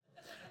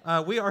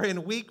We are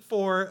in week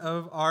 4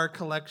 of our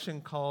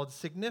collection called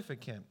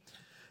Significant.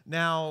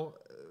 Now,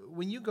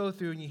 when you go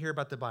through and you hear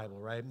about the Bible,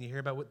 right, and you hear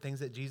about what things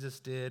that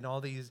Jesus did and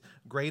all these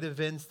great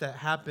events that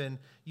happen,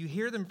 you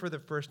hear them for the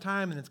first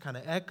time and it's kind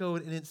of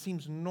echoed and it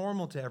seems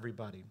normal to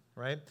everybody,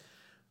 right?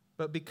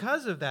 But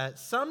because of that,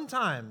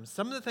 sometimes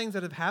some of the things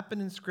that have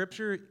happened in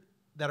Scripture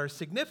that are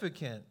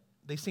significant,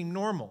 they seem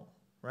normal,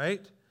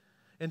 right?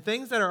 And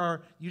things that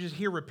are, you just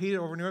hear repeated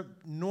over and over,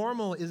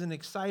 normal isn't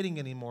exciting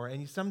anymore.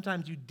 And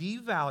sometimes you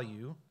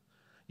devalue,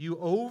 you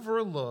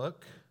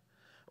overlook,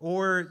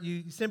 or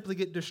you simply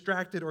get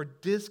distracted or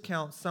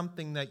discount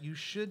something that you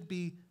should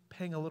be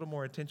paying a little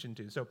more attention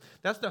to. So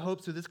that's the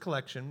hopes of this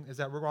collection, is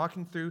that we're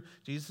walking through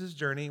Jesus'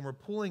 journey and we're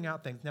pulling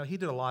out things. Now, he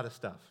did a lot of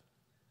stuff.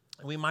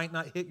 We might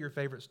not hit your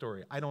favorite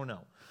story. I don't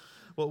know.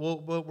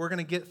 We're going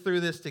to get through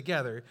this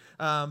together.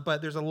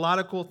 But there's a lot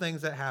of cool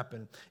things that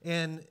happen.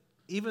 And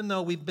even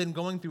though we've been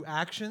going through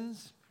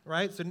actions,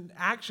 right? So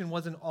action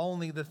wasn't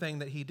only the thing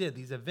that he did,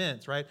 these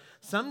events, right?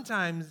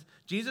 Sometimes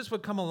Jesus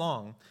would come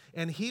along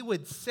and he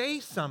would say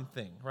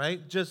something,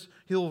 right?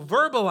 He'll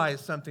verbalize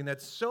something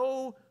that's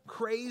so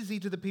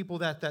crazy to the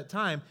people at that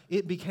time,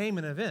 it became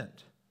an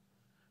event.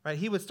 Right?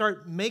 He would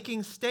start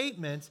making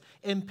statements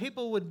and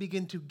people would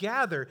begin to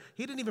gather.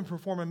 He didn't even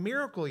perform a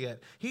miracle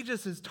yet. He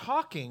just is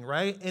talking,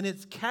 right? And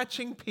it's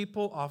catching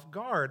people off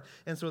guard.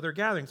 And so they're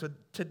gathering. So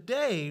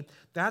today,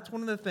 that's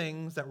one of the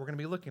things that we're going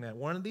to be looking at.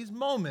 One of these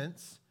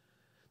moments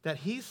that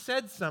he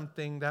said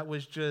something that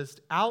was just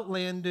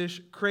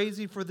outlandish,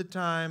 crazy for the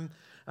time,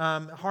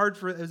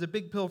 it was a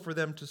big pill for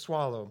them to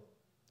swallow.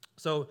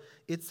 So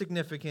it's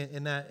significant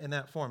in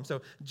that form.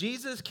 So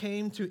Jesus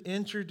came to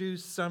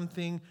introduce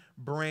something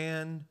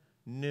brand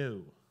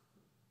new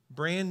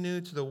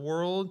to the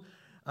world,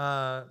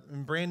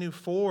 and brand new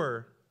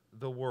for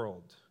the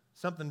world,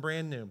 something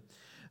brand new.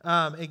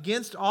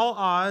 Against all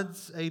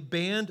odds, a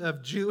band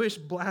of Jewish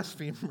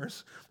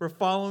blasphemers were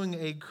following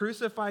a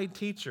crucified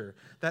teacher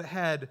that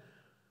had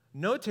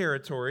no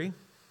territory,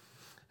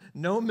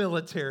 no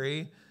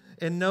military,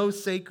 and no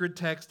sacred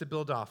text to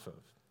build off of.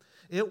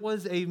 It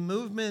was a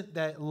movement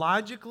that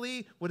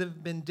logically would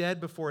have been dead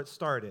before it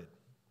started.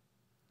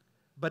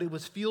 But it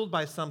was fueled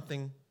by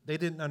something they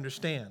didn't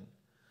understand.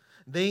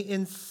 They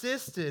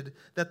insisted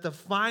that the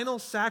final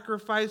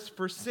sacrifice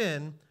for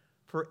sin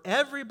for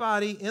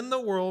everybody in the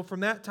world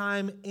from that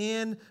time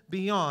and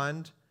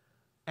beyond,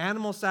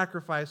 animal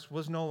sacrifice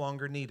was no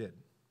longer needed.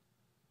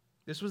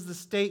 This was the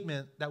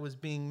statement that was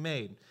being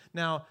made.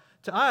 Now,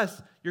 to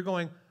us, you're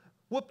going,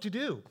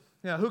 whoop-de-doo.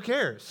 Yeah, who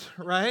cares,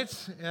 right?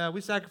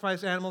 We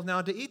sacrifice animals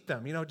now to eat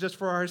them, just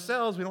for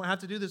ourselves. We don't have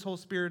to do this whole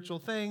spiritual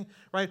thing,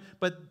 right?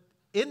 But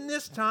in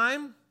this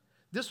time,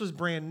 this was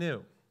brand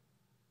new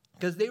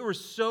because they were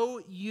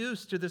so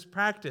used to this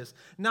practice.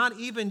 Not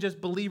even just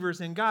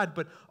believers in God,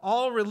 but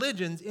all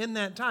religions in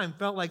that time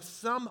felt like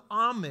some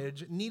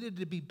homage needed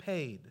to be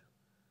paid.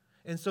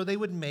 And so they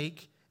would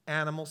make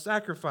animal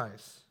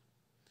sacrifice.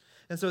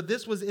 And so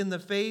this was in the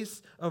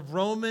face of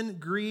Roman,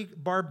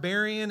 Greek,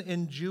 barbarian,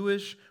 and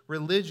Jewish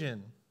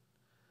religion.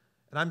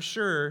 And I'm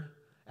sure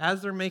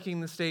as they're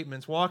making the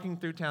statements, walking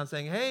through town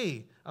saying,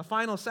 hey, a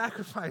final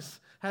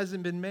sacrifice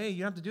hasn't been made.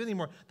 You don't have to do it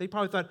anymore. They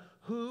probably thought,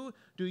 who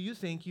do you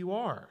think you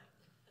are?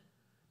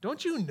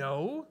 Don't you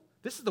know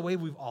this is the way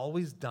we've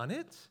always done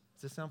it?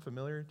 Does this sound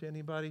familiar to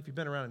anybody? If you've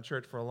been around in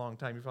church for a long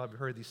time, you've probably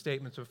heard these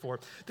statements before.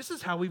 This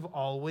is how we've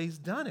always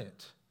done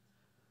it.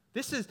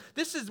 This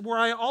is where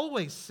I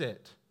always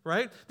sit.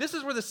 Right? This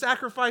is where the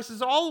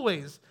sacrifices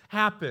always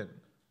happen.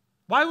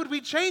 Why would we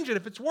change it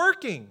if it's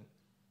working?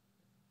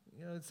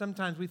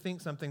 Sometimes we think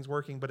something's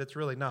working, but it's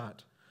really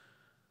not.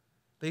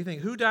 They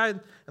think, who died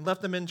and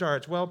left them in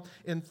charge? Well,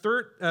 in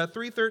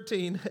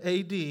 313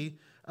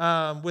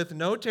 AD, with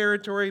no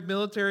territory,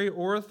 military,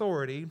 or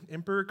authority,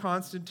 Emperor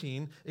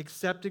Constantine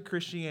accepted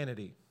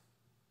Christianity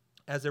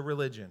as a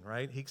religion,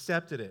 right? He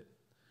accepted it.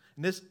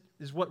 And this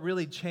is what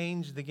really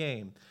changed the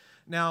game.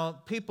 Now,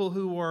 people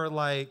who are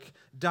like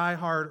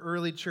diehard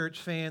early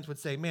church fans would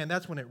say, man,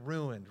 that's when it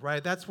ruined,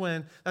 right? That's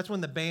when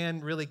the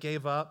band really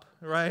gave up,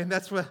 right? And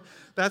that's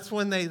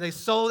when they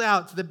sold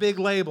out to the big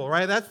label,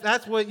 right?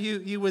 That's what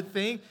you would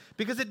think,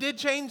 because it did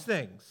change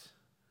things.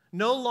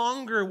 No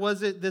longer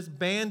was it this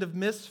band of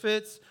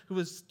misfits who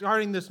was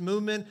starting this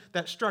movement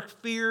that struck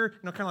fear,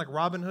 kind of like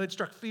Robin Hood,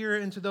 struck fear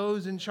into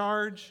those in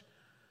charge.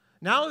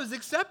 Now it was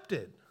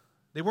accepted.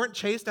 They weren't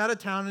chased out of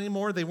town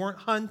anymore. They weren't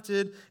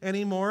hunted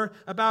anymore.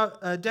 About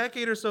a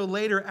decade or so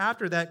later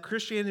after that,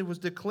 Christianity was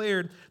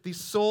declared the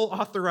sole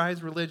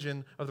authorized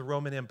religion of the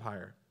Roman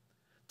Empire.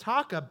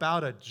 Talk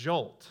about a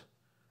jolt,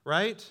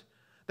 right?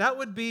 That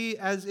would be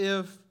as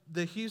if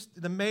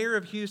the mayor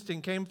of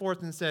Houston came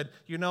forth and said,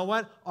 you know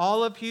what?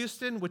 All of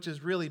Houston, which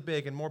is really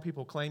big, and more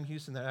people claim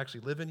Houston than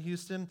actually live in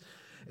Houston,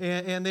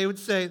 and they would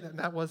say,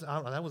 that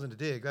wasn't a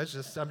dig. I'm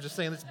just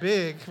saying it's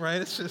big, right?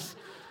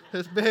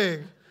 It's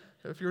big.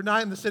 If you're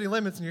not in the city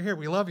limits and you're here,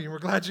 we love you and we're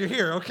glad you're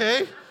here,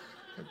 okay?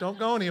 Don't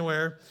go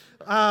anywhere.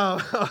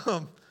 That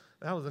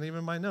wasn't even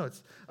in my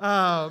notes.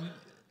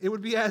 It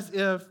would be as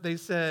if they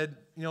said,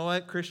 you know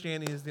what,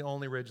 Christianity is the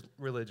only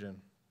religion.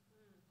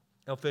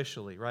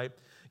 officially, right?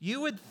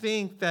 You would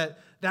think that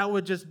that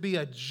would just be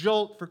a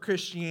jolt for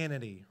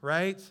Christianity,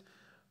 right?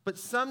 But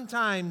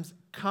sometimes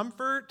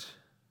comfort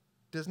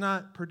does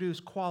not produce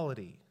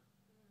quality.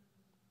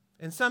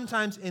 And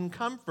sometimes in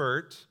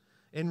comfort,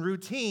 in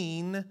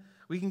routine,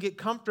 we can get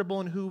comfortable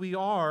in who we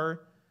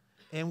are,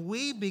 and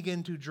we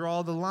begin to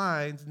draw the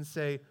lines and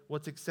say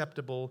what's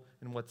acceptable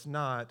and what's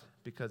not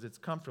because it's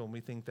comfortable and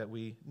we think that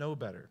we know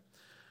better.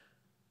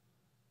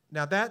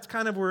 Now that's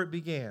kind of where it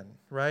began,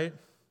 right?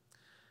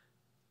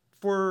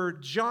 For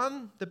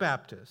John the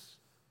Baptist,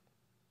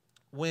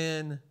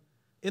 when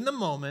in the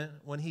moment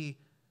when he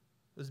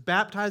was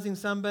baptizing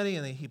somebody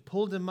and he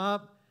pulled him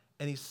up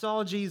and he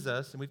saw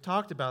Jesus, and we've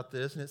talked about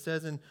this, and it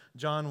says in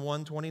John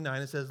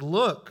 1:29, it says,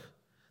 "Look,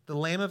 the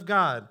Lamb of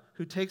God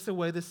who takes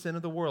away the sin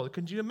of the world."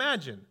 Could you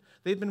imagine?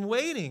 They'd been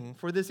waiting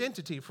for this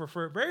entity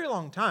for a very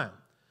long time.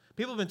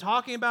 People have been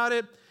talking about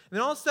it, and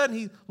then all of a sudden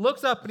he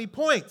looks up and he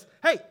points.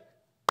 Hey,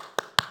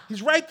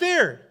 he's right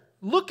there.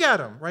 Look at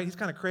him, right? He's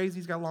kind of crazy.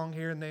 He's got long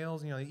hair and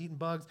nails, he's eating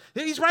bugs.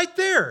 He's right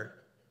there.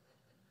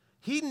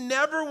 He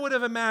never would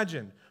have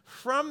imagined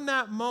from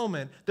that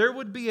moment there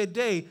would be a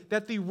day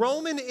that the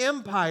Roman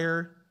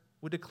Empire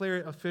would declare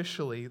it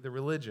officially the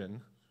religion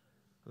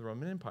of the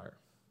Roman Empire.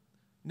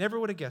 Never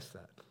would have guessed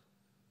that.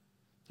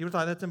 He would have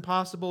thought that's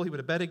impossible. He would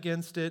have bet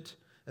against it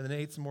and then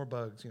ate some more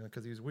bugs,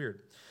 because he was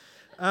weird.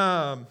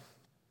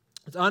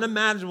 It's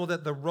unimaginable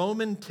that the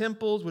Roman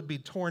temples would be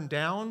torn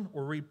down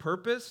or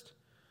repurposed.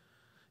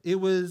 It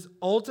was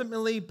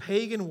ultimately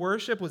pagan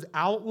worship was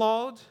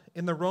outlawed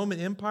in the Roman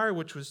Empire,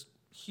 which was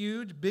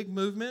huge, big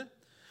movement.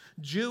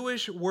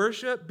 Jewish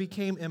worship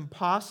became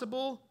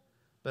impossible,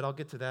 but I'll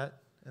get to that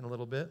in a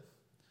little bit.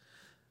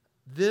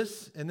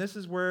 This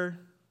is where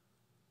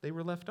they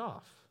were left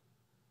off.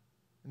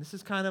 And this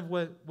is kind of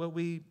what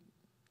we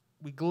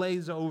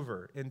glaze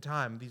over in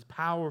time, these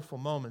powerful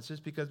moments,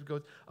 just because we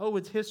go, oh,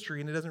 it's history,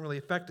 and it doesn't really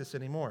affect us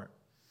anymore.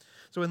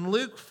 So in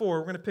Luke 4,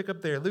 we're going to pick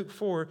up there, Luke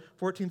 4,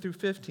 14 through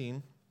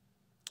 15,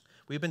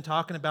 we've been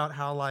talking about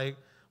how,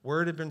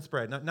 word had been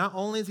spread. Not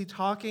only is he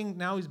talking,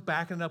 now he's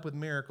backing it up with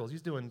miracles.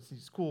 He's doing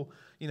these cool,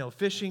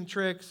 fishing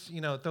tricks,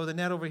 throw the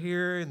net over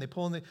here, and they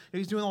pull in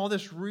he's doing all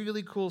this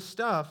really cool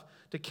stuff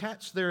to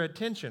catch their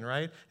attention,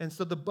 right? And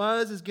so the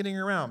buzz is getting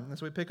around. And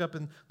so we pick up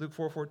in Luke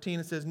 4:14.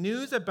 It says,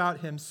 "News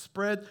about him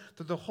spread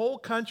through the whole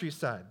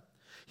countryside.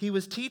 He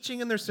was teaching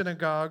in their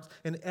synagogues,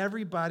 and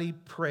everybody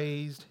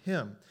praised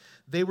him.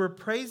 They were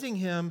praising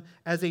him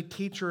as a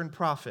teacher and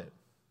prophet."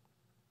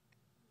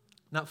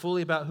 Not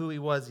fully about who he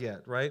was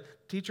yet, right?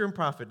 Teacher and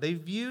prophet. They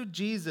viewed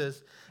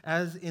Jesus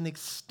as an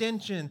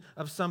extension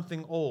of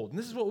something old. And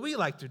this is what we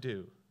like to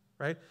do,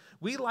 right?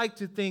 We like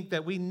to think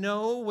that we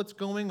know what's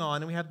going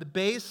on and we have the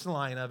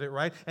baseline of it,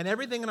 right? And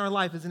everything in our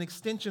life is an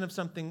extension of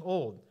something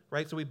old,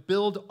 right? So we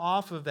build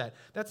off of that.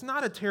 That's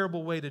not a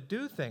terrible way to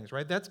do things,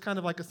 right? That's kind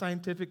of like a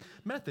scientific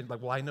method.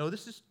 Well, I know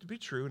this is to be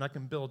true and I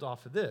can build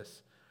off of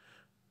this.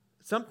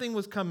 Something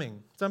was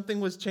coming.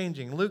 Something was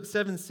changing. Luke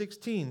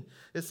 7:16,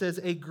 it says,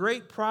 "A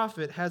great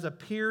prophet has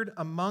appeared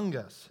among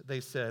us," they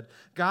said.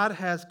 "God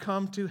has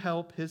come to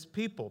help his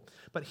people."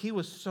 But he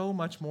was so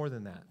much more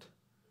than that.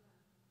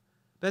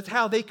 That's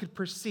how they could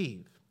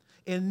perceive.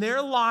 In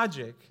their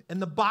logic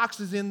and the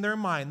boxes in their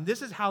mind,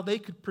 this is how they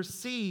could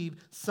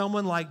perceive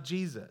someone like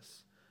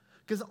Jesus.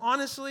 Because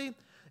honestly,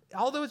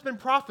 although it's been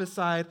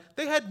prophesied,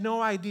 they had no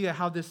idea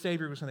how this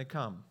Savior was going to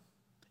come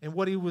and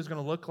what he was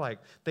going to look like.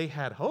 They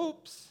had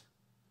hopes.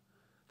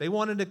 They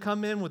wanted to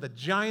come in with a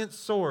giant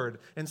sword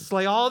and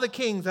slay all the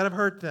kings that have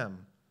hurt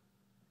them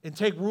and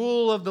take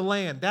rule of the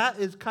land. That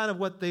is kind of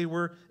what they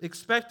were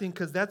expecting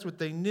because that's what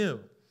they knew.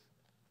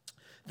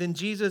 Then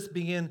Jesus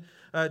began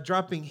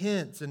dropping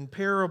hints and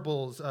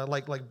parables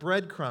like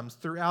breadcrumbs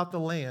throughout the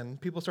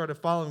land. People started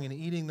following and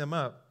eating them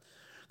up.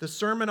 The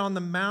Sermon on the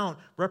Mount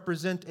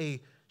represents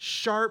a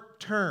sharp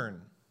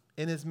turn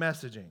in his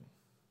messaging.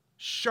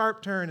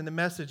 Sharp turn in the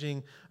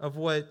messaging of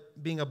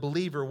what being a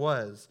believer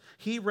was.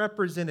 He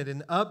represented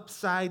an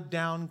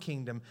upside-down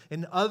kingdom,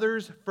 an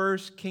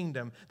others-first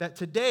kingdom that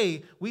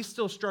today we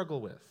still struggle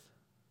with.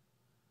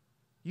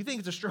 You think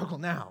it's a struggle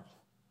now.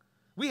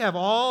 We have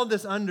all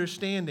this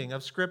understanding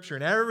of Scripture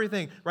and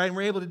everything, right? And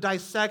we're able to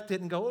dissect it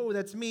and go, oh,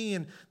 that's me.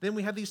 And then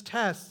we have these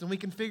tests and we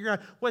can figure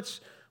out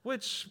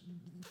which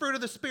fruit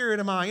of the Spirit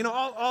am I?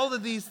 All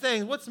of these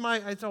things.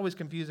 It's always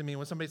confusing me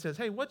when somebody says,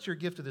 hey, what's your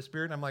gift of the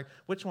Spirit? And I'm like,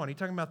 which one? Are you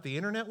talking about the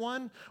internet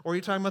one? Or are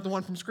you talking about the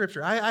one from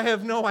Scripture? I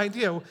have no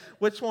idea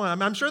which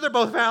one. I'm sure they're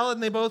both valid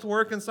and they both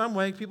work in some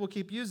way. People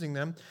keep using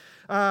them.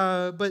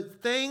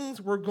 But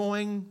things were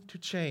going to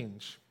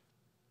change.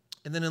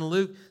 And then in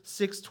Luke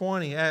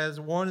 6:20, as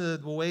one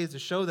of the ways to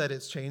show that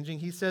it's changing,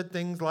 he said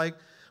things like,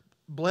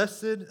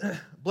 blessed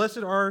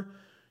are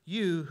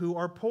you who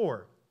are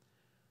poor.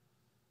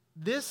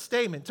 This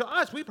statement, to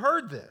us, we've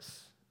heard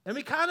this. And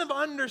we kind of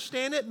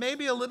understand it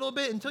maybe a little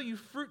bit. Until you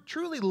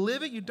truly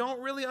live it, you don't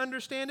really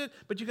understand it.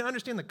 But you can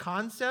understand the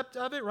concept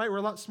of it, right? We're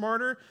a lot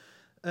smarter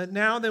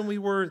now than we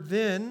were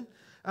then.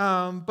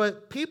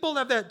 But people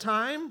of that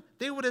time,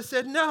 they would have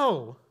said,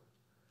 no.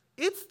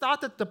 It's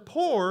thought that the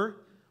poor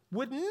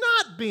would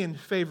not be in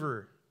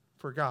favor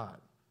for God,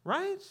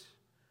 right?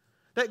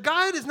 That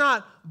God is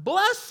not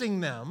blessing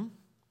them,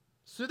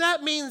 so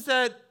that means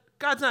that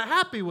God's not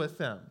happy with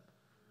them.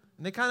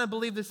 And they kind of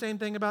believe the same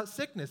thing about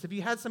sickness. If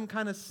you had some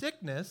kind of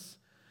sickness,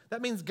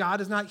 that means God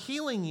is not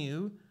healing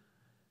you,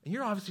 and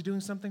you're obviously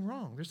doing something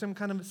wrong. There's some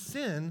kind of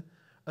sin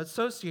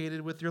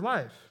associated with your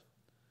life.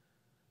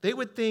 They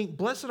would think,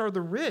 blessed are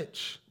the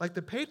rich, like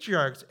the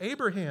patriarchs,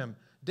 Abraham,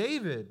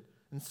 David,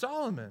 and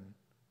Solomon,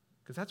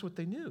 because that's what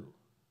they knew.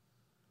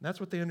 And that's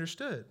what they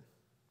understood.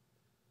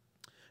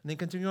 And then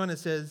continue on, it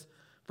says,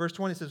 verse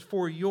 20 says,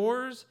 for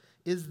yours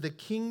is the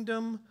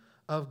kingdom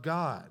of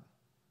God.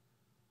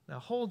 Now,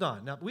 hold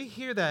on. Now, we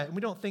hear that, and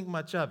we don't think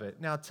much of it.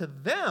 Now, to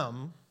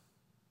them,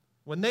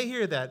 when they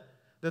hear that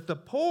the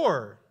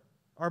poor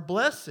are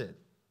blessed,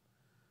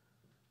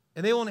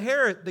 and they will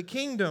inherit the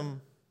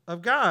kingdom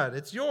of God,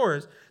 it's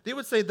yours, they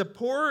would say the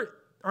poor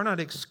are not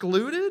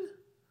excluded.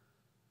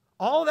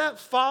 All that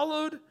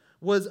followed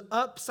was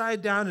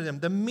upside down to them.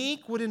 The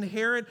meek would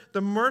inherit,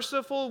 the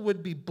merciful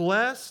would be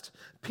blessed,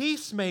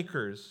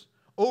 peacemakers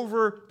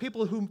over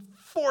people who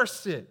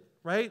force it,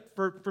 right?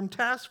 From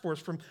task force,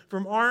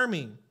 from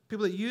army,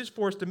 people that use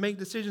force to make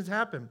decisions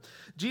happen.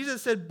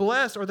 Jesus said,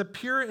 blessed are the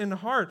pure in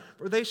heart,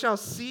 for they shall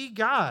see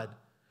God.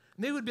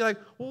 And they would be like,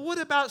 well, what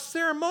about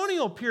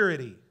ceremonial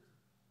purity?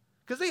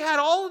 Because they had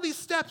all of these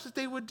steps that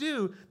they would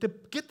do to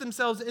get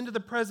themselves into the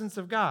presence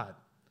of God.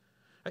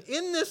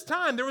 In this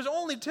time, there was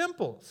only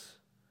temples.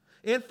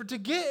 And to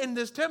get in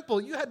this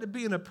temple, you had to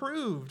be an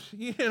approved,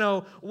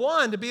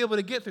 one to be able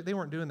to get through. They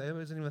weren't doing that. It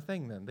wasn't even a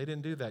thing then. They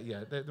didn't do that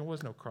yet. There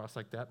was no cross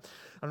like that.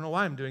 I don't know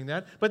why I'm doing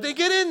that. But they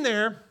get in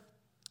there.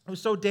 It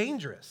was so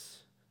dangerous.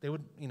 They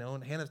would,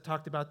 and Hannah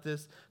talked about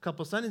this a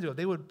couple Sundays ago.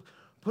 They would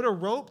put a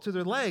rope to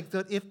their legs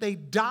that if they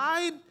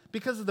died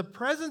because of the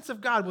presence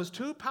of God was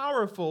too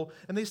powerful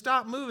and they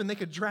stopped moving, they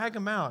could drag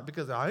them out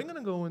because I ain't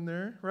going to go in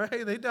there,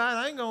 right? They died.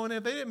 I ain't going in.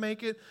 If they didn't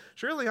make it,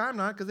 surely I'm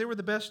not because they were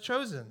the best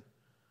chosen.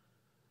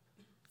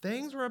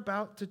 Things were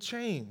about to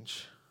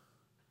change.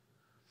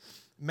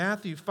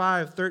 Matthew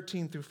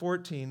 5:13 through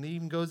 14, it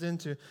even goes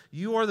into,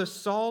 you are the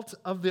salt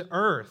of the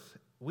earth.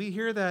 We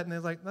hear that and they're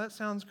like, that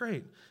sounds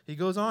great. He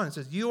goes on and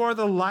says, you are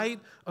the light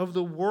of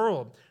the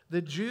world.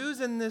 The Jews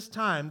in this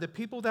time, the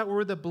people that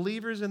were the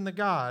believers in the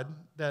God,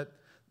 that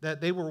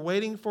they were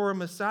waiting for a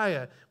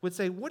Messiah, would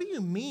say, what do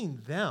you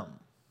mean them?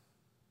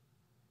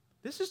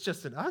 This is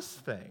just an us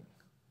thing.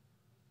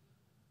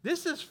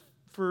 This is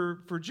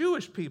for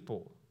Jewish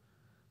people.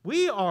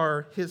 We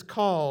are his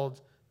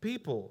called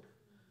people.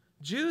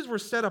 Jews were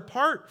set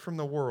apart from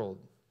the world.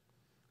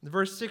 In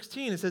verse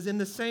 16, it says, in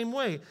the same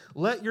way,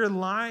 let your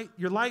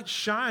light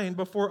shine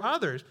before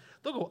others.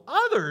 Look,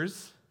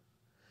 others?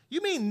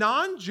 You mean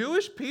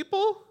non-Jewish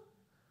people?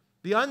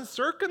 The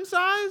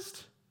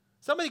uncircumcised?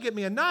 Somebody get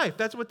me a knife.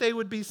 That's what they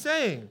would be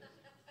saying.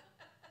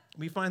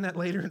 We find that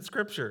later in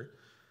Scripture.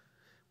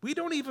 We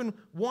don't even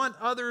want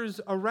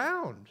others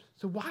around.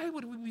 So why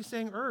would we be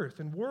saying earth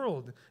and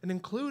world and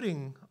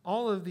including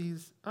all of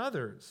these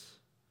others?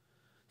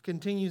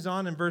 Continues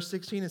on in verse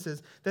 16, it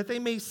says, that they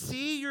may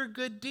see your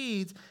good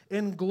deeds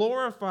and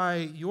glorify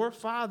your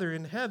Father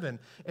in heaven.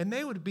 And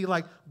they would be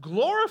like,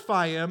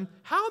 glorify him?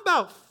 How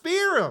about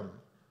fear him?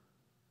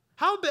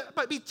 How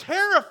about be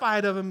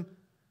terrified of him?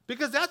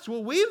 Because that's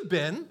what we've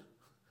been,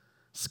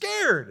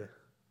 scared.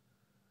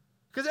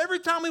 Because every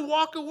time we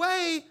walk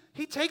away,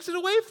 he takes it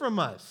away from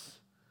us.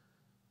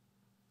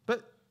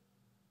 But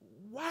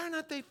why are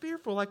not they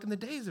fearful like in the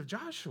days of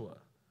Joshua?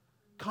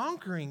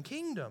 Conquering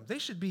kingdoms. They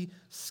should be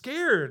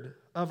scared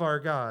of our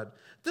God.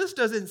 This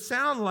doesn't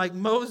sound like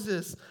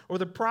Moses or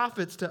the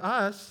prophets to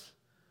us.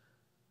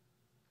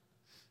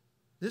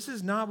 This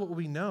is not what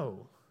we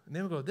know. And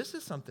then we go, this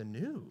is something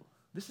new.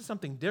 This is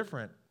something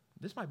different.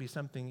 This might be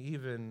something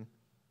even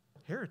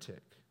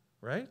heretic,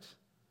 right?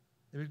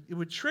 It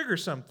would trigger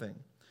something.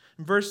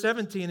 In verse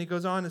 17, he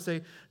goes on to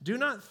say, do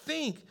not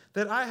think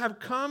that I have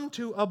come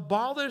to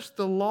abolish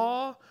the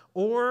law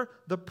or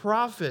the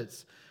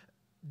prophets.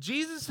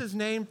 Jesus'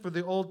 name for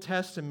the Old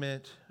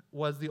Testament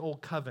was the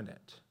Old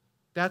Covenant.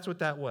 That's what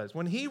that was.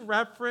 When he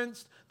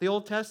referenced the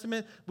Old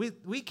Testament,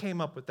 we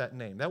came up with that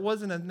name. That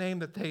wasn't a name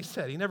that they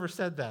said. He never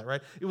said that,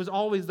 right? It was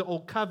always the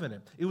Old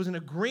Covenant. It was an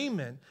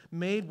agreement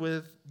made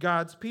with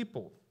God's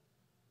people.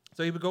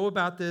 So he would go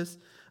about this,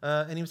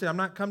 and he would say, I'm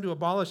not come to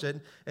abolish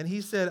it. And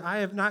he said, I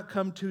have not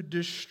come to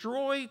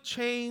destroy,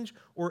 change,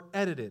 or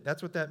edit it.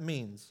 That's what that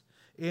means.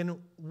 And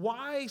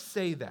why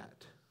say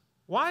that?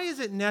 Why is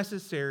it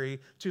necessary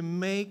to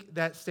make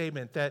that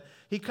statement that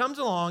he comes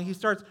along, he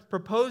starts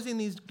proposing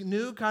these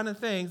new kind of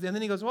things, and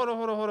then he goes, hold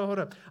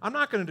on. I'm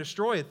not going to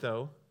destroy it,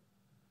 though.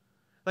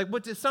 Like,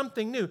 what's it,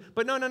 something new?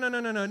 But no,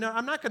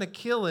 I'm not going to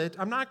kill it.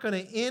 I'm not going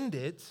to end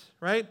it,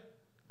 right?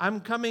 I'm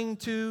coming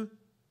to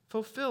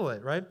fulfill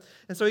it, right?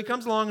 And so he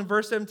comes along in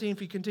verse 17,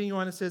 if you continue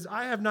on, it says,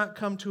 I have not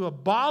come to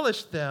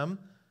abolish them.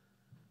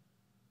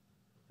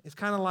 It's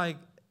kind of like,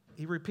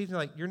 he repeats,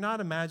 like, you're not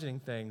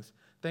imagining things.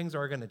 Things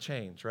are going to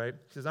change, right?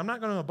 He says, I'm not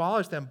going to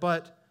abolish them,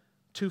 but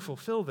to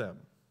fulfill them.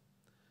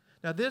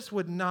 Now, this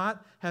would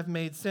not have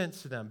made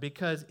sense to them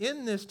because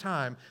in this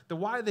time,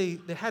 why they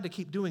had to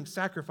keep doing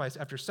sacrifice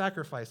after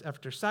sacrifice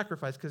after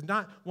sacrifice because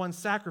not one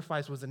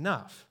sacrifice was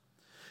enough.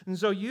 And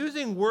so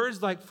using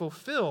words like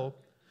fulfill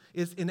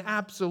is an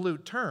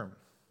absolute term,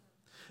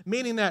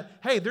 meaning that,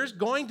 hey, there's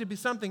going to be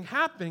something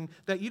happening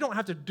that you don't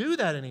have to do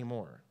that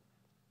anymore.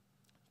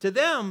 To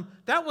them,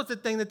 that was the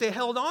thing that they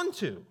held on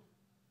to.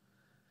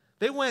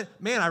 They went,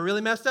 man, I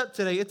really messed up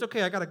today. It's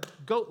okay, I got a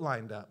goat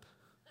lined up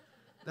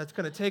that's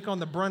going to take on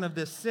the brunt of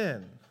this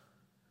sin.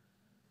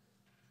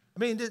 I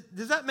mean,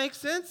 does that make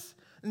sense?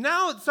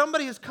 Now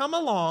somebody has come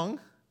along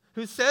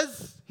who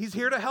says he's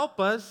here to help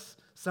us.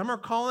 Some are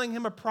calling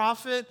him a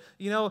prophet,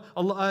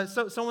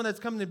 someone that's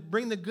coming to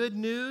bring the good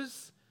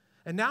news.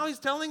 And now he's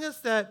telling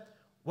us that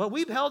what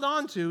we've held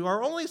on to,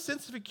 our only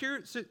sense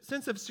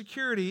of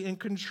security and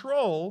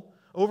control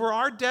over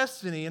our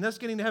destiny and us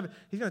getting to heaven,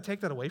 he's going to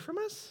take that away from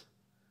us?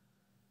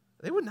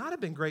 They would not have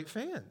been great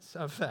fans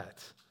of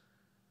that.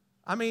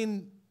 I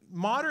mean,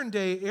 modern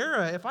day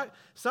era,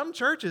 some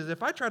churches,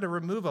 if I try to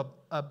remove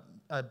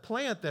a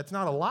plant that's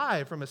not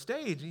alive from a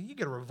stage, you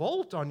get a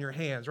revolt on your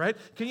hands, right?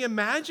 Can you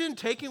imagine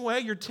taking away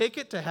your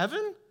ticket to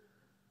heaven?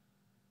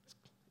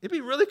 It'd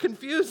be really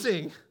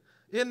confusing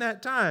in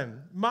that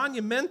time,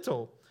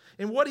 monumental.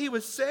 And what he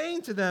was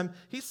saying to them,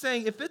 he's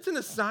saying, if it's an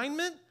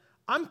assignment,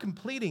 I'm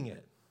completing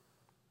it.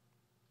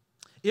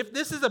 If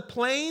this is a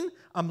plane,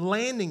 I'm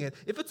landing it.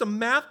 If it's a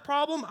math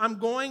problem, I'm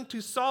going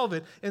to solve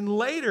it. And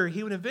later,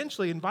 he would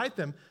eventually invite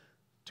them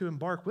to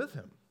embark with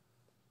him.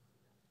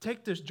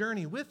 Take this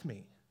journey with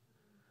me.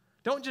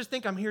 Don't just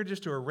think I'm here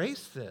just to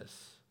erase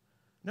this.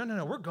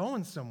 No, we're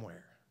going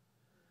somewhere.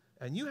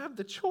 And you have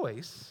the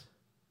choice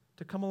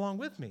to come along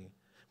with me.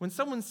 When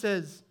someone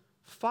says,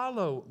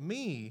 follow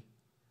me,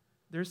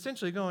 they're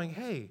essentially going,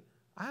 hey,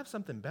 I have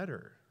something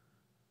better.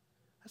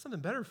 I have something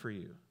better for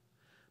you.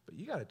 But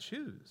you got to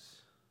choose.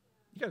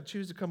 You got to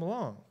choose to come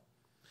along.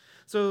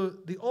 So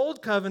the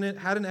old covenant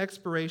had an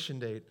expiration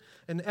date.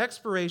 An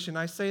expiration,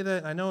 I say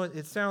that, I know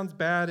it sounds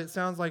bad. It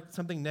sounds like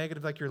something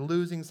negative, like you're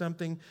losing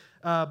something.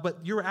 But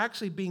you're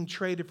actually being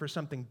traded for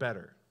something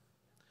better.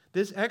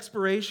 This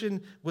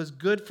expiration was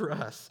good for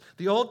us.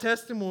 The Old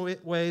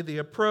Testament way, the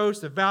approach,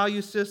 the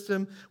value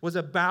system was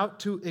about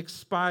to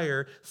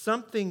expire.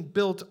 Something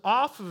built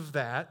off of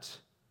that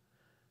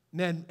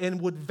and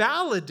would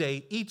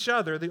validate each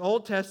other, the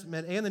Old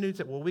Testament and the New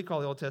Testament, what we call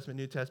the Old Testament,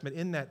 New Testament,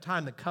 in that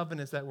time, the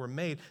covenants that were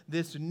made.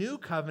 This new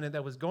covenant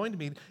that was going to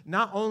be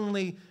not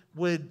only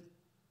would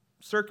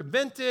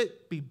circumvent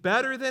it, be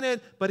better than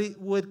it, but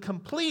it would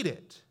complete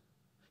it.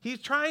 He's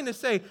trying to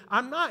say,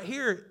 I'm not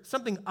here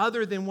something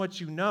other than what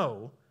you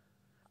know.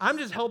 I'm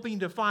just helping you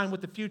define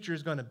what the future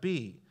is going to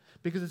be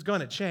because it's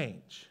going to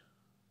change.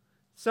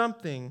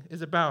 Something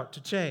is about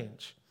to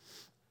change.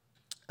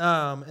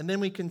 And then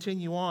we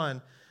continue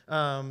on.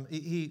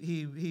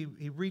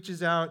 He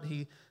reaches out,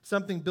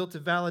 something built to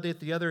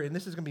validate the other, and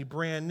this is going to be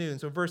brand new. And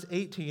so verse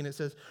 18, it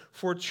says,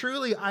 for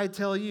truly I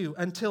tell you,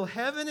 until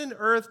heaven and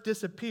earth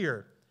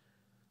disappear.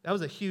 That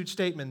was a huge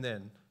statement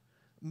then.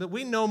 But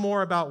we know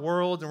more about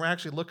worlds, and we're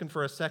actually looking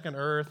for a second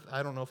earth.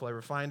 I don't know if we'll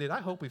ever find it.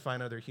 I hope we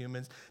find other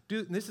humans.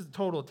 Dude, this is a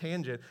total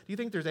tangent. Do you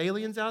think there's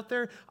aliens out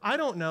there? I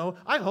don't know.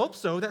 I hope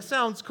so. That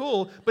sounds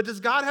cool. But does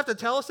God have to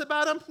tell us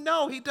about them?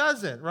 No, he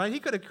doesn't, right? He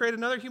could have created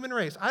another human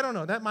race. I don't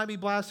know. That might be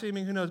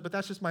blaspheming. Who knows? But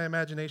that's just my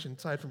imagination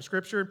aside from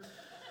Scripture.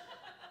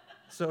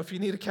 So if you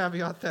need a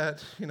caveat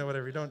that,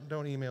 whatever,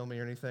 don't email me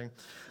or anything.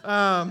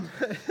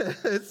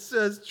 It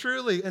says,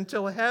 truly,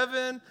 until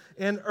heaven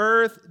and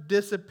earth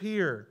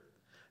disappear.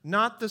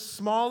 Not the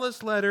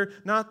smallest letter,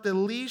 not the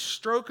least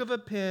stroke of a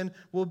pen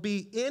will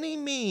be any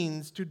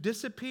means to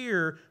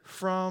disappear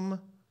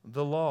from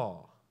the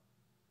law.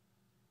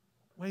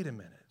 Wait a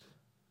minute.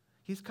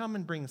 He's come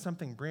and brings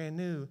something brand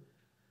new,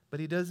 but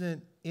he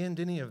doesn't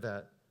end any of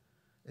that.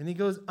 And he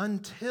goes,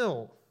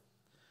 until.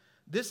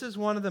 This is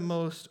one of the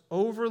most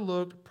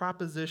overlooked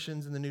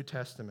propositions in the New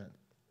Testament.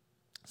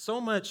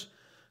 So much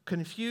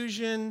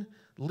confusion,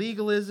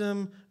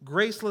 legalism,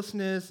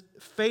 gracelessness,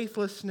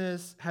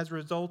 faithlessness has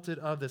resulted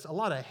of this. A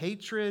lot of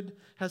hatred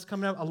has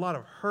come out, a lot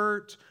of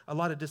hurt, a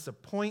lot of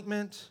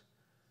disappointment.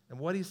 And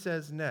what he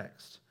says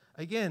next.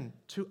 Again,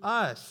 to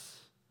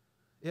us,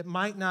 it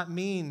might not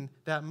mean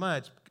that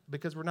much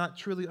because we're not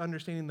truly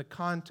understanding the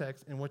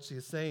context in which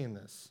he's saying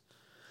this.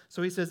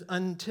 So he says,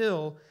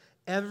 until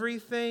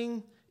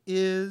everything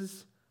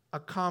is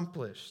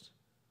accomplished,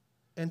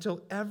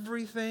 until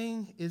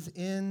everything is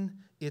in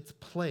its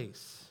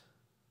place.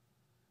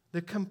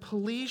 The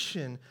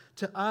completion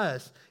to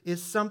us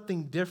is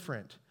something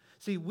different.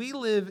 See, we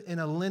live in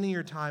a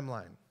linear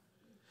timeline.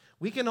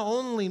 We can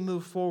only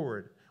move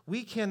forward.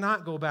 We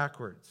cannot go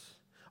backwards.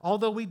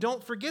 Although we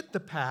don't forget the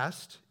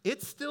past,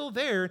 it's still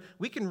there.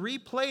 We can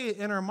replay it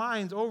in our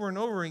minds over and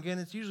over again.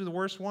 It's usually the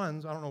worst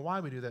ones. I don't know why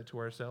we do that to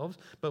ourselves,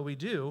 but we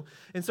do.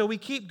 And so we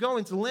keep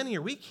going. It's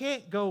linear. We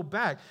can't go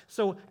back.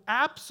 So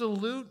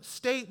absolute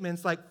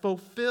statements like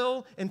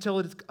fulfill until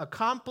it is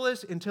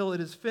accomplished, until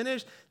it is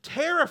finished,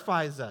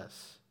 terrifies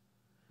us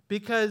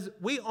because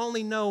we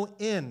only know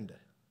end.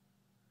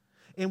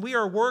 and we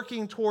are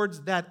working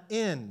towards that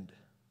end,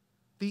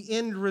 the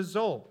end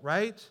result,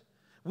 right?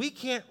 We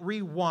can't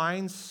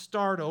rewind,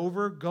 start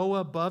over, go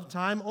above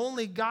time.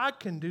 Only God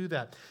can do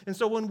that. And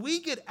so when we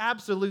get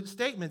absolute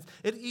statements,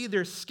 it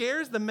either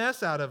scares the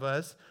mess out of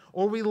us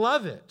or we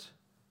love it.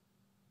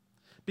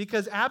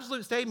 Because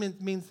absolute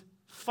statement means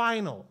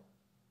final,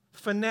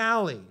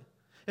 finale.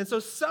 And so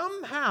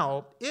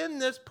somehow in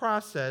this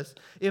process,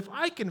 if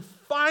I can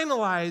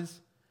finalize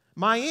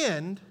my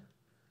end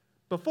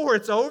before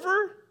it's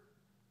over,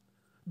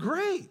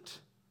 great.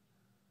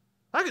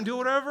 I can do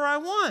whatever I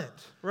want,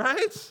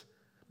 right?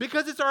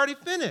 Because it's already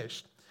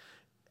finished.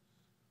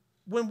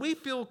 When we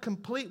feel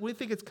complete, we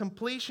think its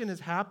completion has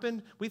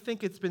happened, we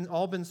think it's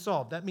all been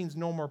solved. That means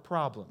no more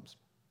problems.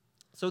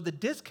 So the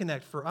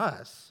disconnect for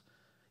us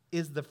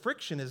is the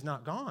friction is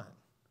not gone.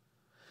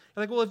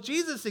 Like, well, if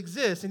Jesus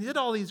exists and he did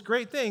all these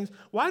great things,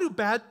 why do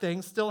bad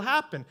things still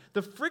happen?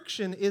 The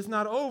friction is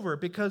not over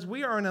because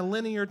we are in a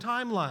linear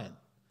timeline.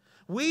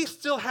 We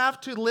still have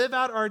to live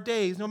out our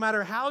days, no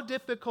matter how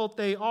difficult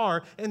they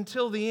are,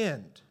 until the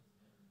end.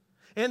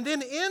 And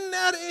then in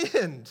that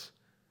end,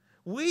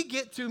 we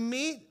get to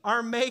meet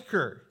our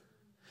Maker.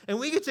 And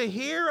we get to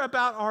hear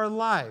about our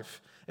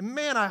life. And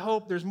man, I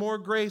hope there's more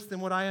grace than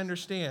what I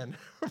understand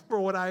for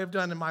what I have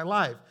done in my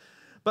life.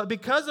 But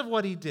because of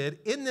what he did,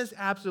 in this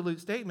absolute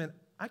statement,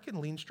 I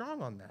can lean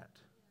strong on that.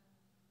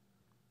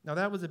 Now,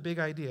 that was a big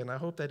idea, and I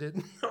hope that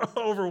didn't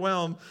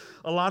overwhelm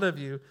a lot of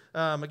you.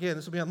 Again,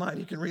 this will be online.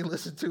 You can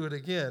re-listen to it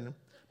again.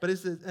 But it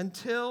says,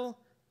 until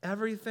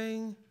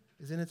everything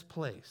is in its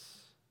place.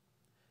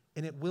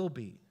 And it will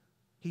be.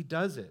 He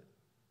does it.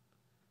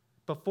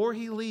 Before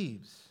he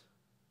leaves,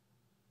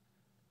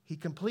 he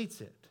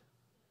completes it.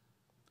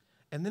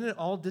 And then it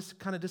all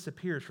kind of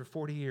disappears for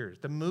 40 years.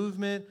 The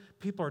movement,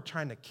 people are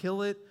trying to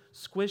kill it,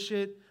 squish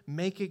it,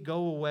 make it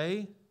go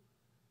away.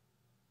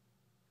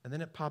 And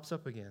then it pops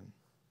up again.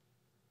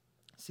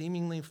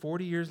 Seemingly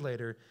 40 years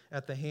later,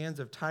 at the hands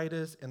of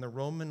Titus and the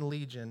Roman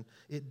legion,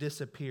 it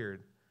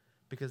disappeared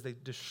because they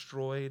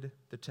destroyed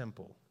the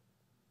temple.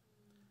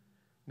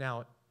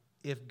 Now,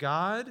 if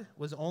God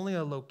was only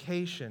a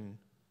location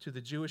to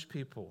the Jewish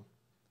people,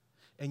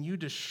 and you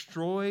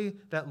destroy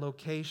that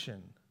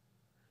location,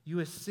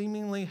 you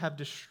seemingly have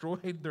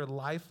destroyed their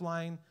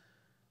lifeline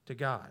to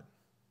God.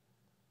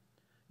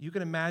 You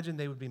can imagine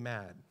they would be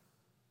mad.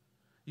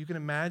 You can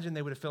imagine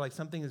they would feel like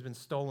something has been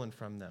stolen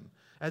from them,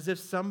 as if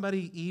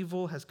somebody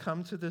evil has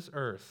come to this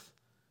earth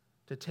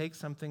to take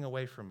something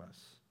away from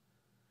us.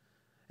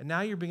 And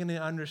now you're beginning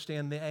to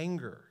understand the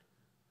anger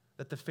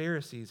that the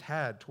Pharisees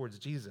had towards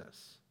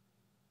Jesus.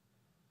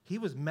 He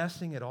was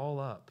messing it all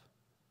up.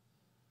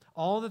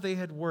 All that they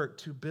had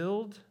worked to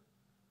build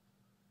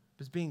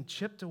was being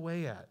chipped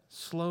away at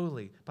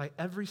slowly by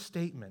every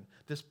statement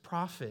this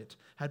prophet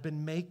had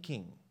been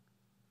making.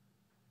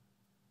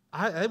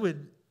 I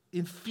would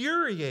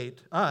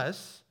infuriate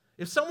us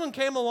if someone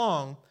came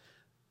along,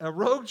 a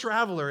rogue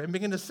traveler, and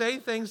began to say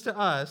things to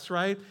us,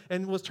 right,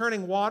 and was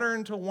turning water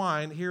into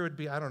wine. Here would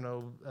be, I don't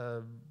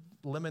know,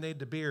 lemonade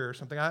to beer or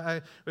something.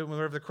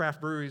 Whatever the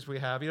craft breweries we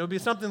have, it would be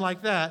something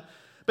like that.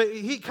 But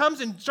he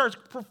comes and starts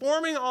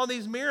performing all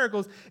these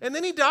miracles, and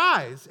then he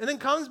dies, and then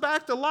comes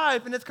back to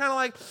life, and it's kind of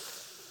like,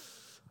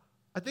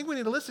 I think we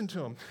need to listen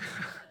to him.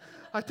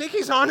 I think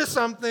he's onto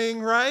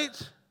something,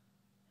 right?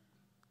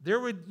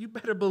 You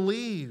better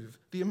believe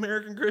the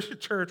American Christian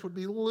Church would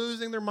be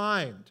losing their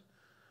mind.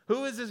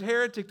 Who is this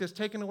heretic that's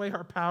taking away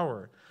our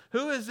power?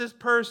 Who is this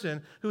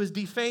person who is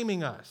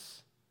defaming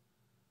us?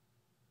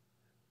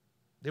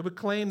 They would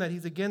claim that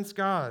he's against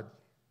God.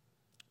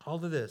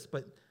 All of this,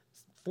 but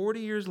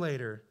 40 years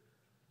later,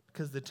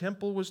 because the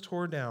temple was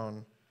torn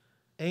down,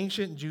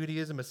 ancient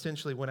Judaism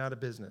essentially went out of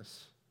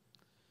business.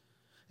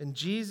 And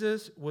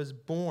Jesus was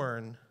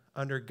born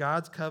under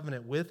God's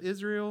covenant with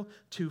Israel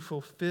to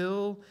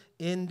fulfill,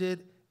 end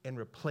it, and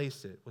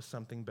replace it with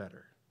something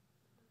better.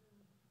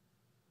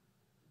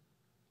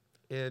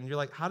 And you're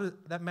like,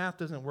 that math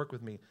doesn't work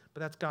with me. But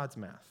that's God's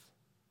math.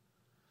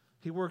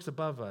 He works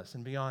above us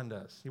and beyond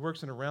us. He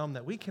works in a realm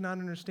that we cannot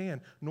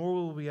understand, nor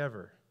will we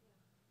ever.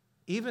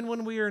 Even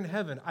when we are in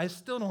heaven, I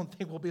still don't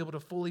think we'll be able to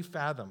fully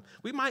fathom.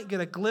 We might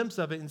get a glimpse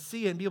of it and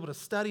see it and be able to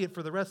study it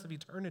for the rest of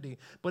eternity,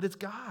 but it's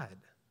God.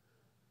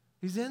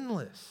 He's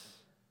endless.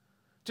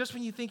 Just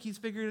when you think you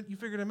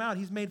figured him out,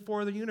 he's made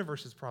 4 other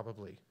universes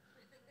probably.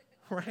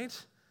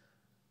 Right?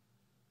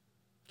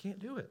 Can't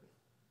do it.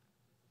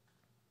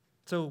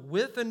 So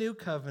with a new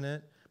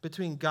covenant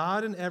between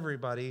God and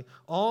everybody,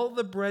 all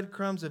the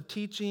breadcrumbs of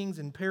teachings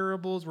and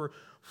parables were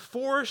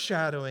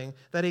foreshadowing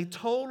that a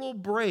total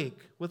break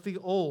with the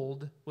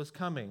old was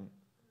coming.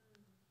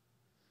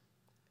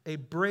 A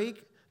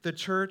break the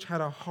church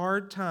had a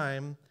hard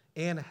time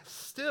and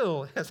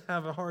still has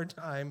have a hard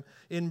time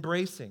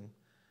embracing.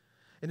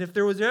 And if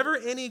there was ever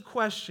any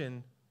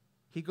question,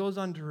 he goes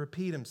on to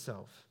repeat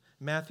himself.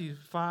 Matthew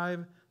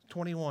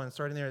 5:21,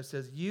 starting there, it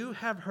says, "You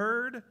have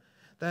heard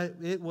that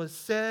it was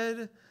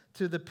said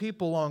to the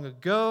people long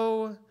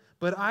ago,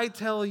 but I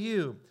tell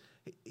you,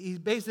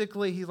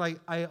 He's like,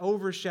 I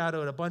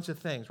overshadowed a bunch of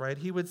things, right?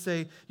 He would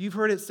say, you've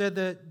heard it said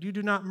that you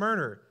do not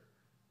murder.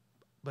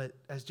 But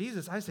as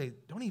Jesus, I say,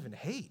 don't even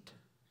hate.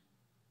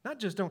 Not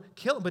just don't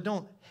kill him, but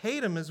don't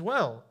hate him as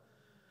well.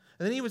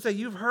 And then he would say,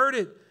 you've heard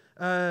it,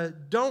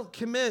 don't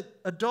commit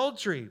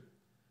adultery.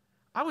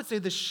 I would say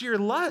the sheer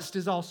lust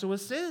is also a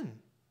sin.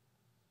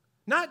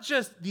 Not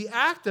just the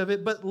act of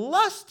it, but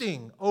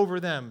lusting over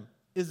them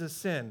is a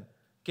sin.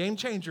 Game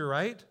changer,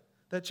 right?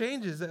 That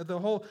changes the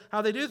whole,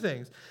 how they do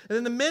things. And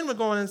then the men would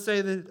go on and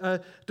say that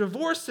a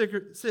divorce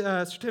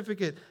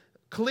certificate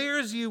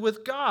clears you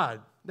with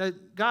God,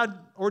 that God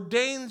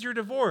ordains your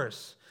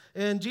divorce.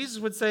 And Jesus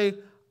would say,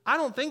 I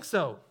don't think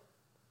so.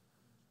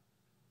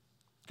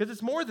 Because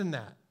it's more than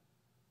that.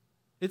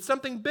 It's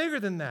something bigger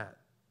than that.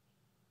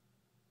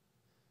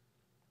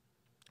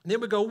 And they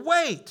would go,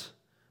 wait,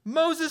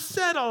 Moses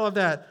said all of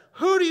that.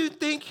 Who do you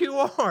think you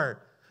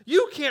are?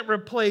 You can't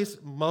replace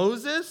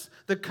Moses,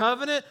 the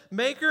covenant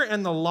maker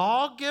and the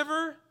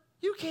lawgiver.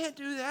 You can't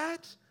do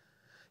that.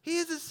 He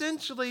is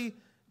essentially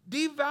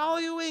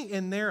devaluing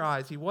in their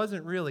eyes. He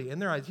wasn't really in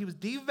their eyes. He was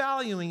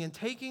devaluing and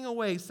taking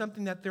away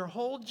something that their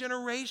whole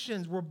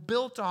generations were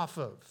built off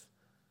of.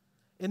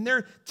 In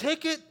their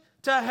ticket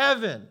to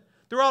heaven,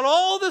 throughout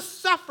all the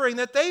suffering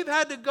that they've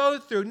had to go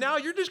through, now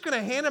you're just going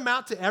to hand them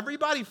out to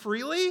everybody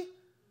freely?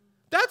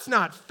 That's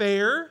not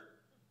fair.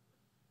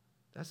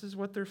 This is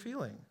what they're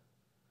feeling.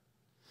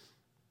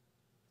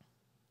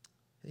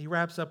 He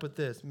wraps up with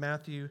this,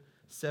 Matthew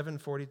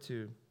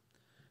 7:42.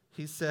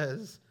 He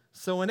says,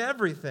 so in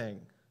everything,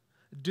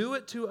 do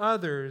it to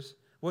others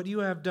what you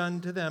have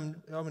done to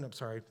them. Oh, I'm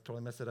sorry,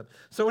 totally messed it up.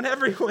 So in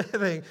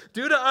everything,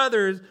 do to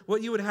others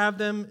what you would have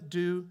them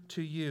do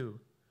to you.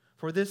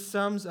 For this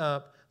sums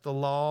up the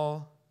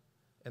law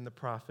and the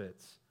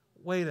prophets.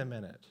 Wait a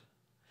minute.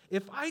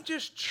 If I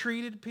just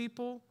treated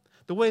people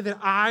the way that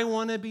I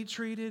want to be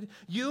treated,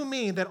 you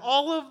mean that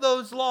all of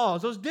those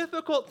laws, those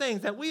difficult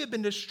things that we have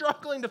been just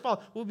struggling to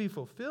follow, will be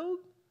fulfilled?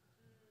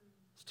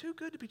 It's too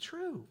good to be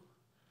true.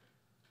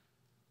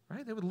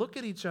 Right? They would look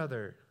at each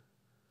other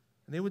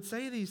and they would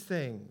say these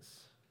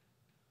things.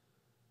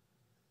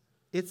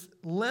 It's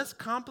less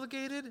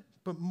complicated,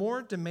 but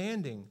more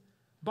demanding.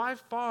 By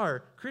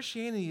far,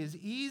 Christianity is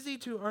easier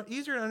to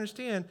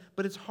understand,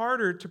 but it's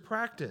harder to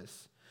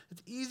practice.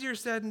 It's easier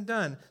said than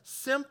done.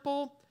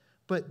 Simple,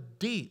 but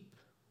deep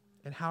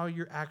in how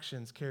your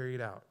actions carry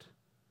it out.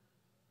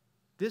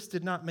 This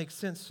did not make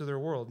sense to their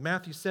world.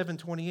 Matthew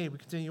 7:28, we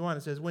continue on.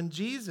 It says, when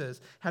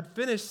Jesus had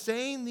finished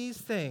saying these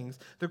things,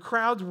 the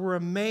crowds were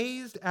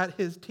amazed at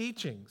his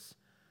teachings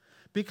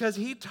because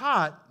he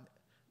taught,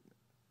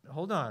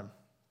 hold on,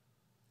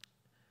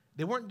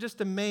 they weren't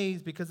just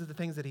amazed because of the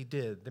things that he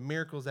did, the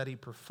miracles that he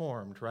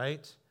performed,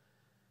 right?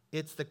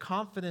 It's the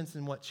confidence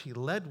in what he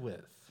led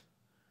with.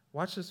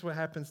 Watch this, what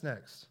happens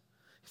next.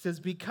 He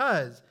says,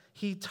 because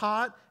he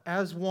taught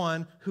as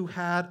one who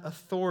had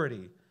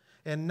authority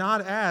and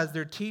not as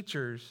their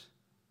teachers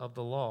of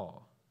the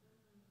law.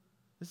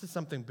 This is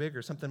something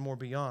bigger, something more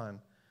beyond.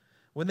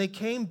 When they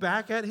came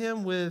back at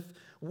him with,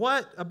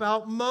 what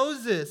about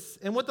Moses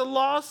and what the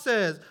law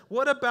says?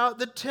 What about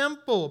the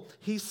temple?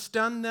 He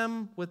stunned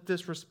them with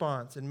this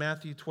response in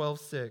Matthew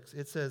 12:6.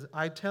 It says,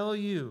 I tell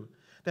you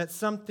that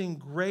something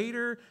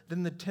greater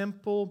than the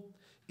temple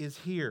is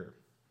here.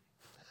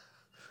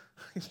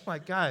 He's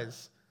like,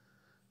 guys,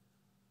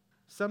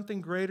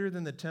 something greater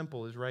than the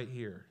temple is right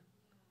here,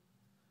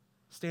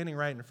 standing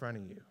right in front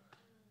of you.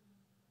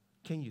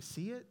 Can you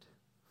see it?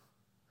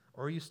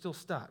 Or are you still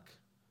stuck?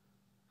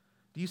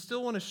 Do you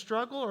still want to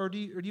struggle, or do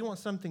you want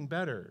something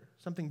better,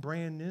 something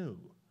brand new?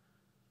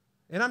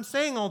 And I'm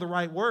saying all the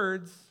right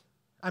words.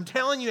 I'm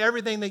telling you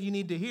everything that you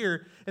need to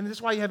hear, and this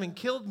is why you haven't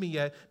killed me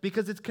yet,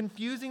 because it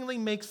confusingly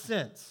makes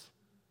sense.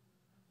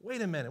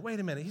 Wait a minute.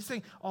 He's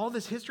saying all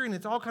this history, and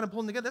it's all kind of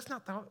pulling together. That's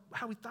not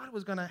how we thought it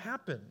was going to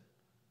happen.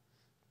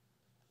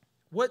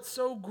 What's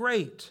so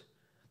great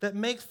that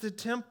makes the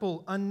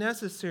temple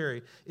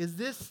unnecessary? Is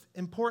this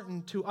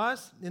important to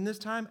us in this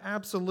time?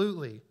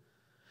 Absolutely.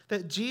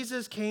 That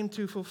Jesus came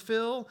to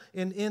fulfill,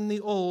 and in the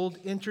old,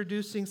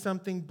 introducing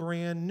something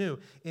brand new.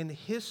 In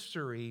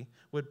history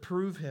would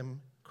prove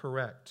him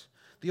correct.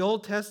 The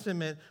Old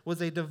Testament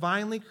was a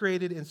divinely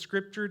created and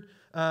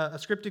a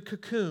scripted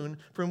cocoon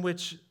from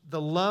which the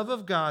love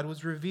of God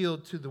was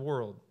revealed to the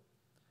world.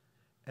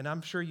 And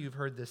I'm sure you've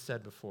heard this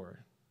said before.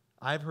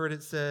 I've heard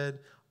it said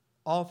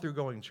all through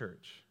going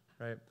church,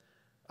 right?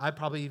 I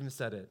probably even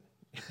said it.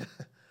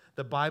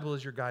 The Bible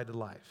is your guide to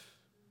life.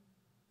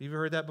 Have you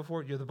ever heard that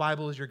before? The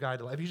Bible is your guide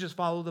to life. If you just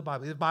follow the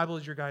Bible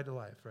is your guide to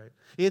life, right?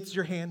 It's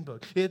your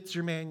handbook. It's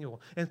your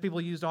manual. And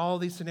people used all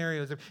these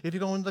scenarios. If you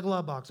go into the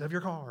glove box of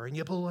your car and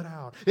you pull it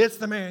out, it's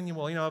the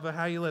manual, of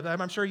how you live.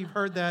 I'm sure you've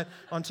heard that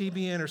on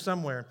TBN or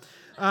somewhere.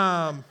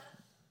 But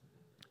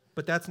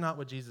that's not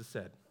what Jesus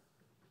said.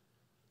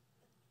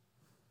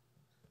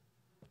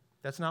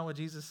 That's not what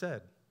Jesus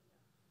said.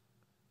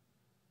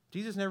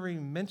 Jesus never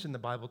even mentioned the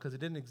Bible because it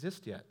didn't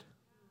exist yet.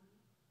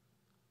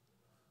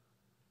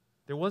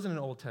 There wasn't an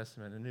Old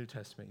Testament, a New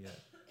Testament yet.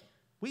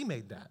 We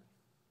made that.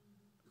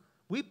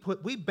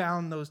 we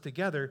bound those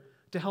together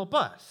to help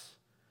us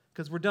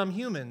because we're dumb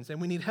humans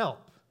and we need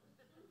help.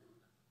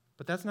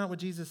 But that's not what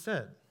Jesus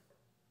said.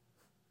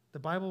 The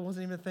Bible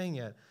wasn't even a thing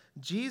yet.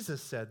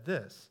 Jesus said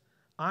this,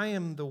 I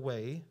am the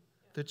way,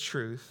 the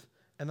truth,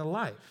 and the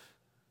life.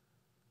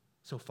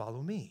 So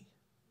follow me.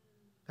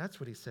 That's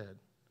what he said.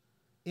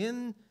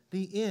 In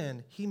the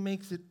end, he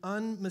makes it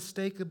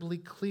unmistakably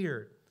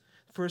clear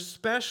for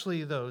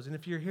especially those, and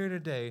if you're here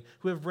today,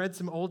 who have read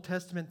some Old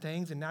Testament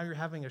things and now you're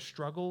having a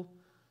struggle,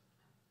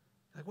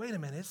 like, wait a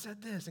minute, it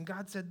said this and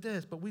God said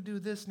this, but we do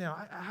this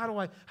now. How do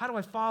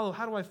I follow?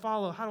 How do I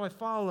follow? How do I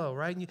follow,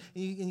 right? And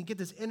you get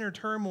this inner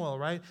turmoil,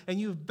 right? And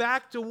you've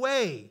backed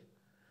away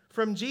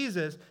from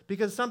Jesus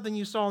because something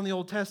you saw in the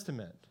Old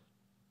Testament.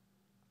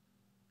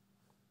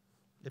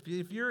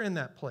 If you're in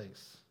that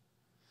place,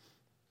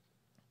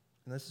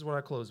 and this is what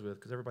I close with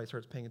because everybody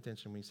starts paying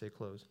attention when you say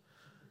close.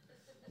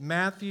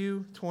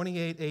 Matthew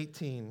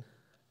 28:18.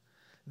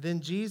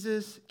 Then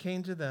Jesus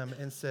came to them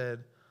and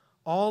said,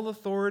 all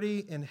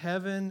authority in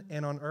heaven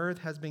and on earth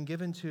has been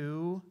given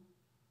to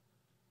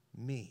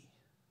me.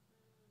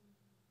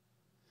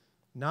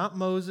 Not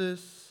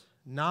Moses,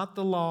 not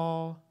the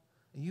law.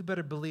 And you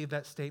better believe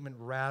that statement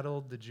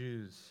rattled the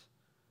Jews,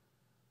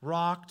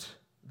 rocked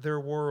their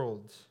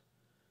world.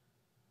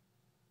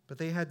 But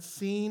they had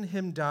seen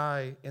him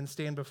die and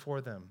stand before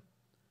them.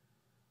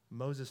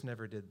 Moses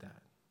never did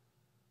that.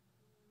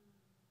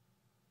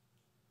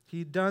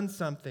 He'd done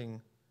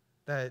something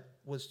that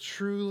was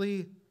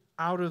truly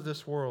out of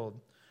this world.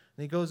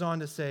 And he goes on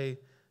to say,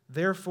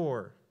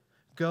 therefore,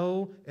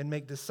 go and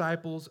make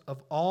disciples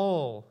of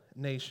all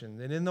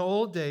nations. And in the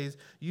old days,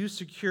 you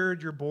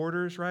secured your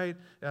borders, right?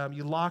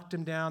 You locked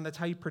them down. That's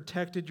how you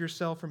protected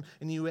yourself from,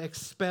 and you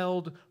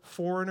expelled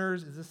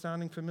foreigners. Is this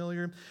sounding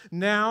familiar?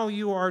 Now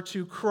you are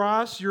to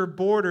cross your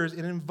borders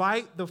and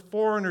invite the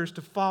foreigners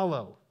to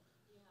follow.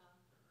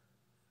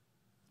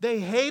 They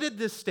hated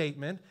this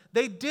statement.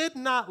 They did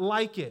not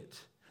like it.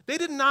 They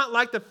did not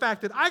like the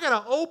fact that I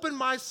got to open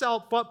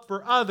myself up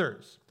for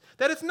others.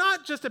 That it's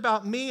not just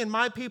about me and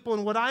my people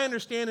and what I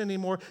understand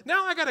anymore.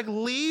 Now I got to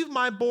leave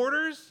my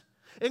borders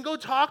and go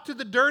talk to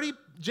the dirty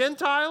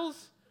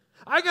Gentiles.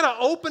 I got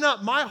to open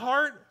up my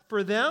heart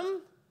for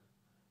them.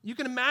 You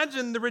can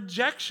imagine the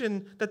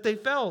rejection that they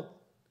felt.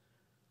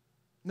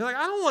 And they're like,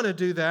 I don't want to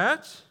do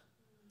that.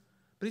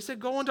 But he said,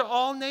 go into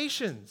all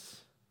nations.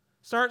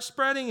 Start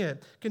spreading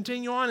it.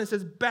 Continue on. It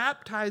says,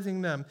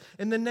 baptizing them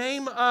in the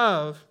name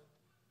of,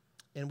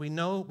 and we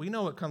know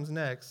what comes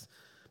next,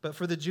 but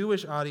for the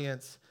Jewish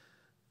audience,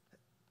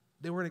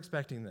 they weren't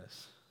expecting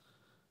this.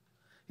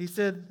 He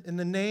said, in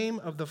the name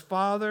of the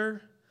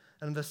Father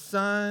and the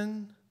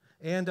Son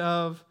and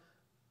of,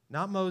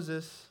 not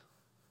Moses,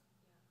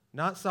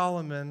 not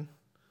Solomon,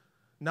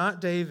 not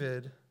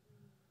David,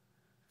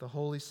 the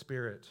Holy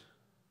Spirit.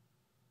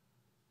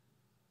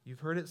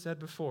 You've heard it said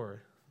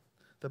before.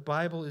 The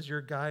Bible is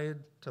your guide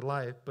to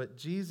life, but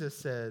Jesus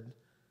said,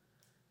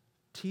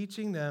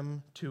 teaching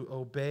them to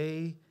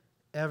obey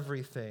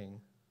everything,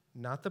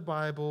 not the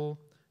Bible,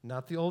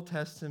 not the Old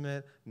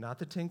Testament, not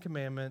the Ten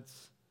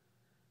Commandments,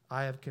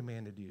 I have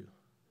commanded you.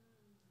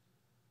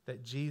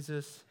 That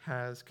Jesus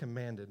has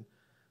commanded.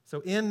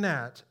 So in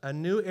that, a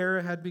new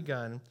era had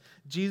begun.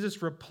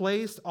 Jesus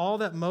replaced all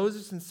that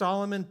Moses and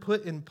Solomon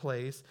put in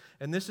place,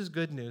 and this is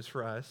good news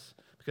for us,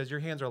 because your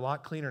hands are a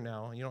lot cleaner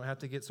now, and you don't have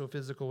to get so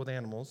physical with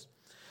animals.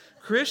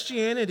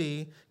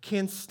 Christianity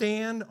can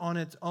stand on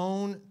its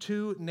own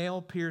two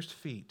nail-pierced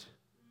feet.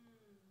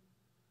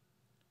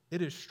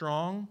 It is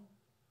strong.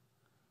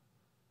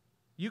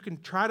 You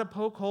can try to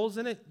poke holes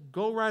in it.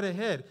 Go right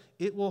ahead.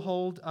 It will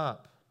hold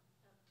up.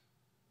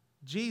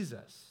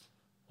 Jesus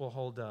will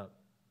hold up.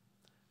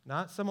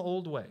 Not some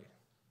old way.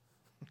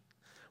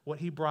 What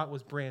he brought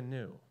was brand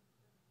new.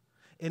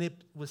 And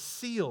it was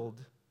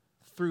sealed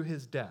through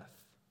his death.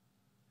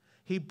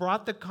 He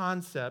brought the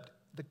concept.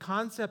 The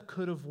concept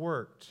could have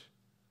worked.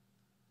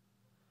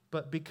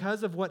 But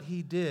because of what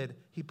he did,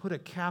 he put a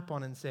cap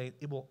on it and saying,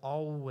 it will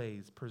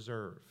always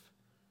preserve.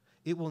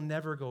 It will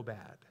never go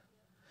bad.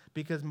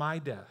 Because my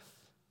death,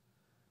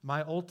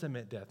 my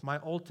ultimate death, my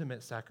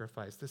ultimate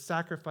sacrifice, the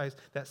sacrifice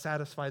that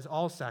satisfies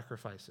all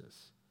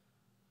sacrifices,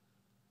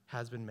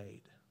 has been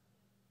made.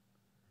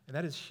 And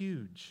that is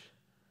huge.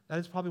 That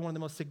is probably one of the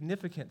most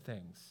significant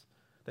things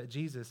that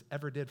Jesus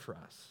ever did for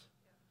us.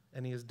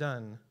 And he has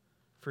done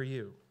for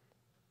you.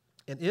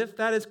 And if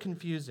that is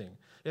confusing,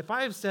 if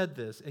I have said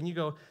this and you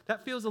go,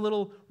 that feels a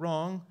little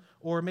wrong,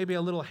 or maybe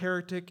a little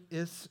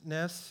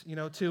heretic-ishness,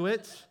 to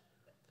it,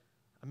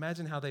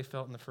 imagine how they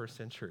felt in the first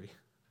century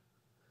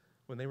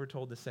when they were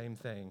told the same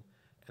thing,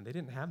 and they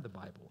didn't have the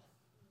Bible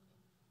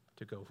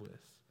to go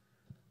with.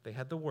 They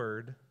had the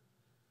Word,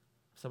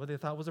 somebody they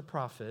thought was a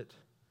prophet,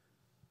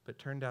 but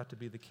turned out to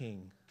be the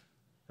King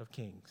of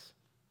Kings.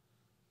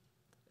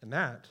 And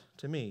that,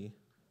 to me,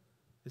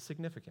 is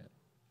significant.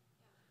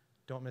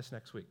 Don't miss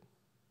next week.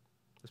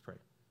 Let's pray.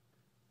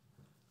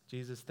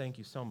 Jesus, thank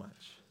you so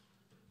much.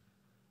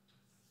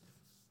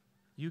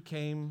 You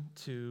came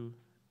to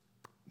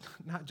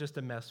not just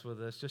to mess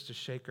with us, just to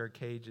shake our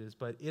cages,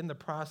 but in the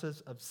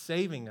process of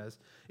saving us,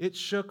 it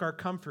shook our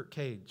comfort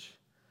cage.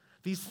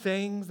 These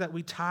things that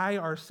we tie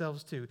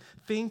ourselves to,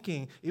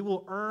 thinking it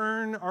will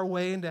earn our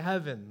way into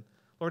heaven.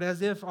 Lord,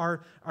 as if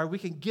we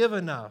can give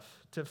enough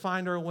to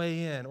find our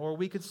way in, or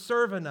we could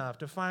serve enough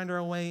to find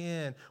our way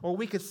in, or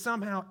we could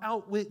somehow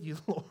outwit you,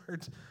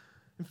 Lord,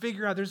 and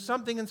figure out there's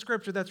something in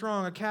Scripture that's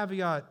wrong, a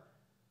caveat.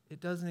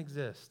 It doesn't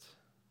exist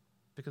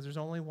because there's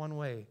only one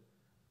way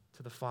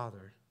to the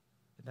Father,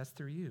 and that's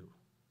through you.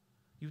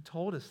 You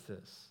told us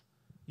this.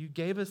 You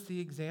gave us the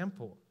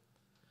example.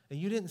 And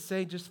you didn't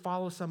say just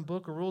follow some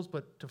book or rules,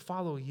 but to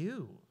follow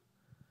you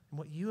and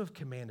what you have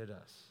commanded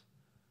us.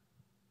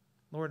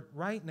 Lord,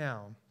 right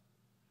now,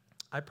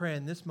 I pray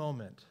in this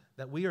moment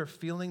that we are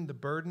feeling the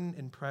burden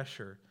and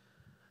pressure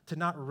to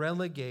not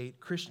relegate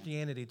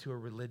Christianity to a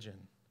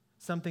religion,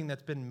 something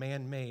that's been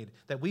man-made,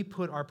 that we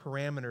put our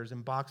parameters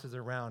and boxes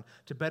around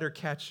to better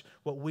catch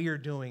what we are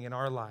doing in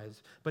our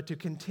lives, but to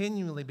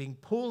continually be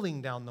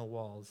pulling down the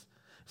walls,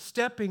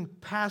 stepping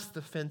past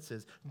the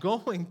fences,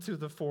 going to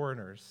the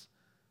foreigners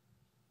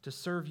to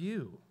serve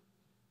you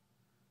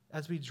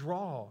as we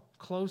draw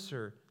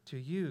closer to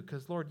you,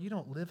 because, Lord, you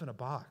don't live in a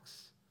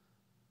box.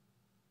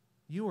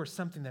 You are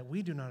something that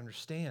we do not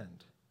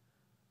understand.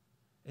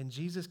 And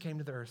Jesus came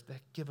to the earth to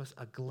give us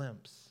a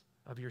glimpse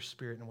of your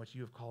Spirit and what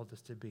you have called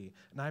us to be.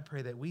 And I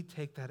pray that we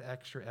take that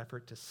extra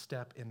effort to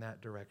step in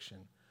that direction.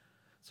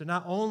 So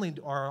not only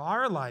are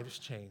our lives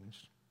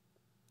changed,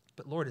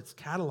 but, Lord, it's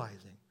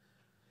catalyzing.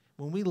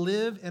 When we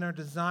live in our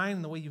design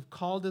and the way you've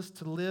called us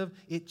to live,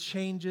 it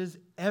changes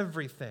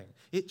everything.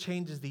 It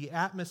changes the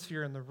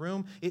atmosphere in the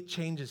room. It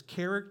changes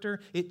character.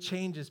 It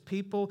changes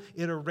people.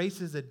 It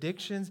erases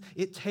addictions.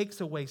 It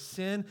takes away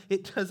sin.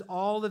 It does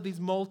all of these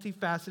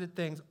multifaceted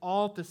things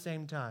all at the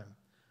same time.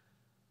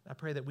 I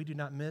pray that we do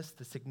not miss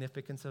the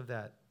significance of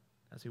that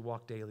as we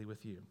walk daily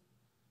with you.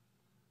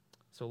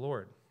 So,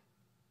 Lord,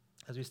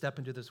 as we step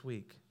into this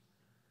week,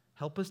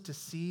 help us to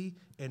see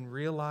and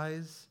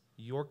realize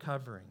your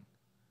covering,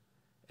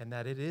 and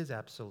that it is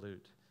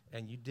absolute,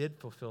 and you did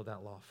fulfill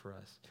that law for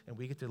us, and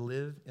we get to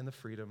live in the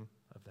freedom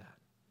of that.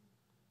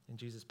 In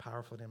Jesus'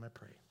 powerful name I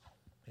pray.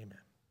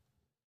 Amen.